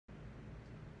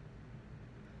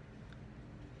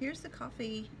Here's the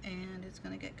coffee, and it's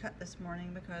going to get cut this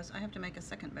morning because I have to make a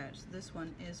second batch. This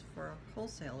one is for a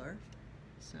wholesaler,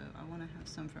 so I want to have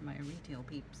some for my retail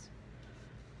peeps.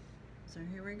 So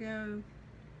here we go.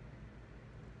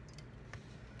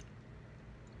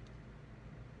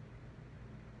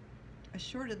 I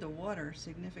shorted the water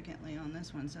significantly on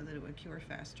this one so that it would cure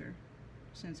faster,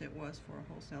 since it was for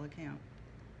a wholesale account.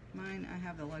 Mine, I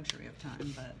have the luxury of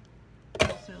time, but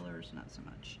wholesalers, not so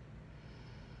much.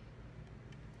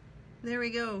 There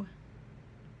we go.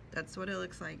 That's what it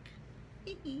looks like.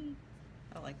 I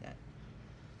like that.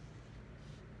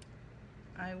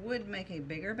 I would make a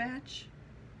bigger batch,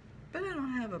 but I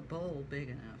don't have a bowl big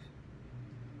enough.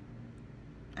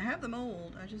 I have the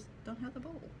mold, I just don't have the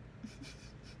bowl.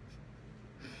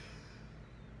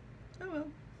 Oh well.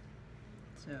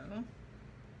 So,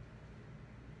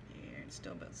 yeah, it's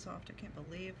still a bit soft. I can't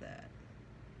believe that.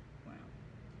 Wow.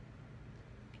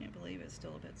 Can't believe it's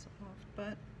still a bit soft,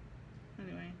 but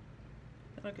anyway,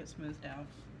 that'll get smoothed out.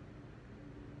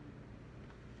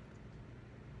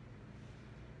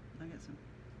 I'll get some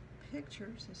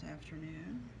pictures this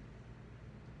afternoon.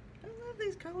 I love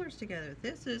these colors together.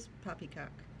 This is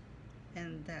Poppycock,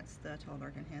 and that's the Tall,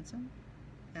 Dark, and Handsome,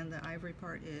 and the ivory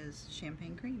part is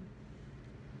Champagne Cream.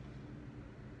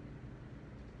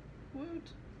 Woot!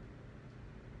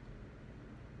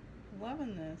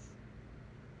 Loving this.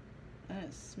 And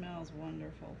it smells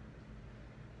wonderful.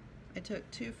 I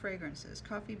took 2 fragrances,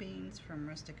 coffee beans from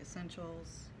Rustic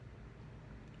Escentuals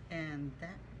and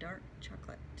that dark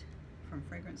chocolate from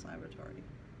Fragrance Laboratory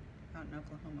out in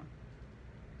Oklahoma.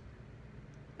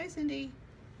 Hi Cindy!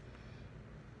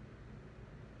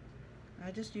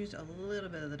 I just used a little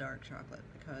bit of the dark chocolate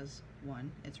because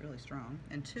 1, it's really strong,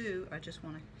 and 2, I just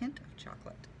want a hint of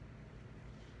chocolate.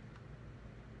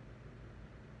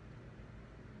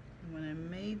 When I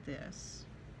made this,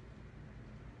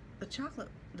 the chocolate,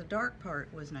 the dark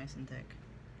part was nice and thick,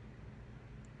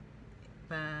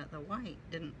 but the white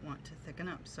didn't want to thicken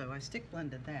up, so I stick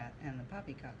blended that, and the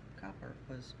Poppycock copper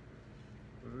was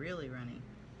really runny.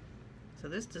 So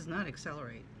this does not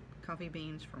accelerate. Coffee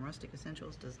beans from Rustic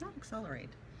Escentuals does not accelerate,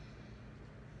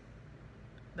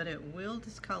 but it will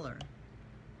discolor,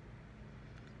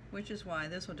 which is why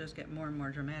this will just get more and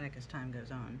more dramatic as time goes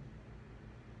on,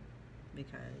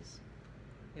 because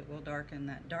it will darken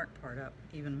that dark part up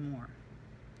even more.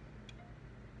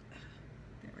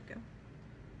 There we go.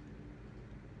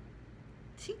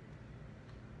 See?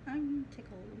 I'm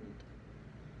tickled.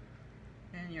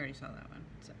 And you already saw that one,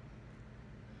 so.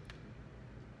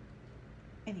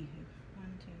 Anywho,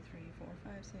 1, 2, 3, 4,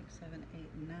 5, 6, 7, 8,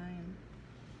 9.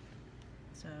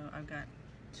 So I've got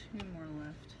 2 more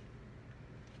left.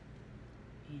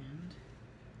 And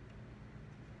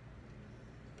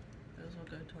those will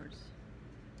go towards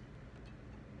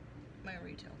my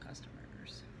retail customers.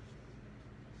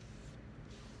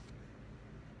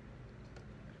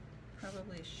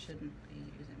 Probably shouldn't be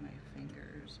using my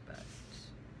fingers, but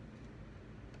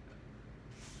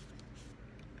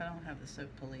I don't have the soap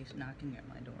police knocking at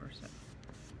my door, so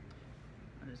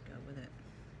I'll just go with it.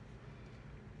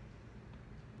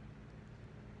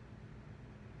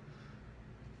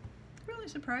 It really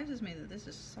surprises me that this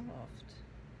is soft,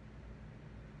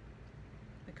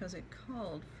 because it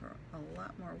called for a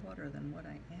lot more water than what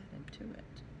I added to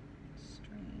it.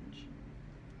 Strange.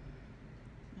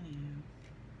 Anyhow.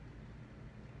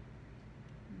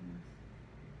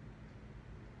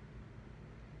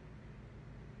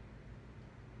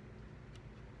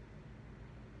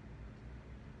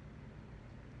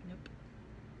 Nope.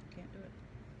 Can't do it.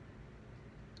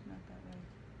 Not that way.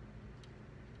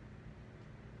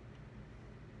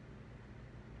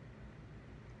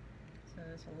 So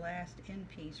this last end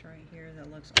piece right here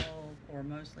that looks all or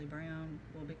mostly brown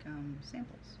will become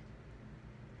samples.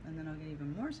 And then I'll get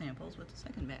even more samples with the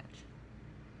second batch.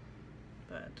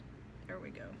 But there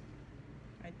we go.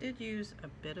 I did use a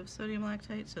bit of sodium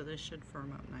lactate, so this should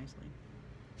firm up nicely.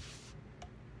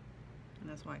 And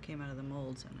that's why it came out of the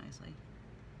mold so nicely.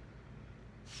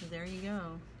 So there you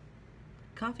go.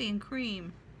 Coffee and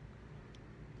cream.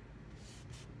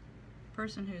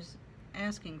 Person who's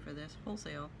asking for this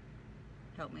wholesale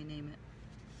helped me name it.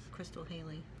 Crystal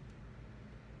Haley.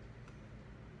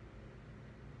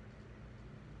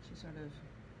 She sort of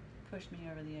pushed me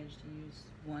over the edge to use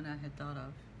one I had thought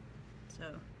of. So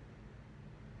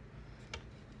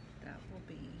that will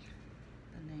be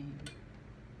the name.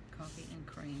 Coffee and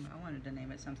cream. I wanted to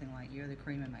name it something like "You're the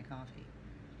cream in my coffee,"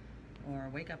 or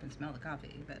 "Wake up and smell the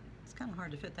coffee," but it's kind of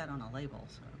hard to fit that on a label,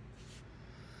 so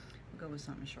we'll go with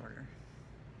something shorter.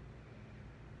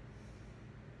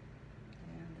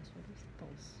 And this will be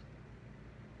Speckles.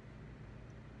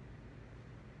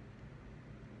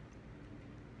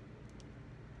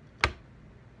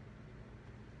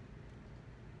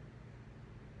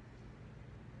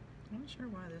 not sure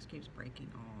why this keeps breaking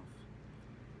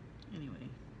off. Anyway,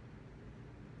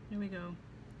 here we go.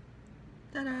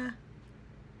 Ta-da!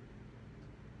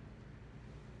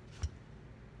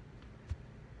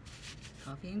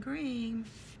 Coffee and cream.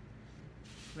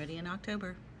 Ready in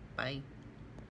October. Bye.